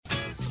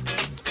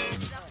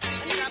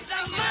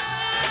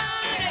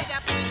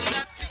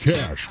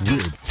Cash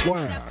with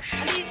Flash.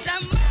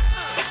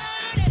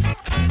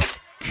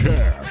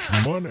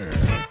 Cash money.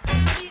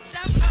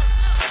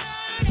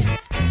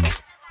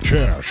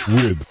 Cash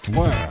with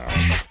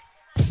Flash.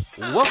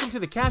 Welcome to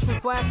the Cash with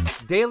Flash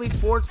Daily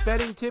Sports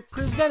Betting Tip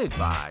presented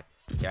by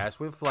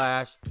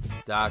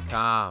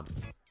CashWithFlash.com.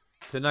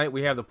 Tonight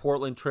we have the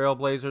Portland Trail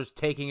Blazers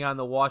taking on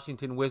the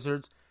Washington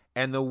Wizards,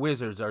 and the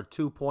Wizards are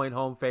 2-point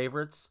home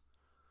favorites.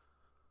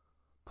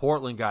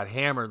 Portland got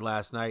hammered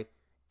last night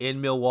in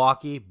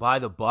Milwaukee by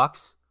the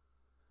Bucks.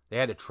 They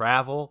had to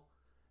travel.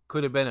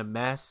 Could have been a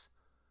mess.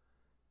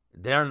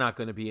 They're not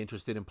going to be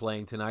interested in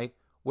playing tonight.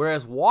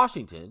 Whereas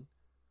Washington,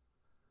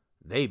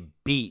 they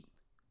beat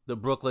the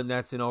Brooklyn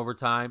Nets in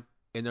overtime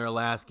in their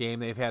last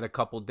game. They've had a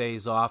couple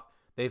days off.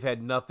 They've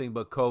had nothing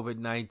but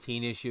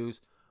COVID-19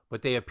 issues,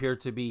 but they appear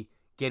to be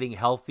getting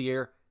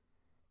healthier,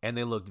 and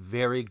they looked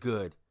very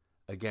good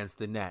against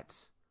the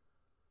Nets.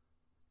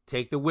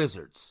 Take the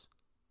Wizards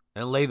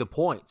and lay the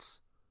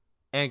points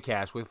and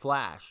Cash with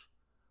Flash.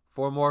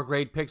 For more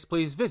great picks,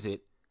 please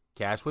visit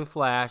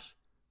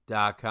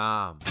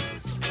CashWithFlash.com.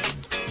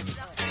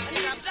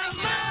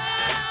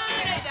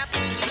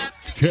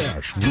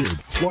 Cash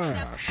with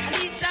Flash.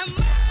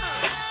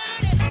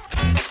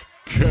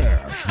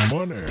 Cash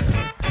money.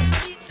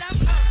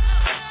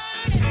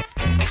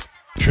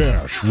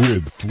 Cash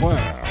with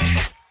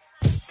Flash.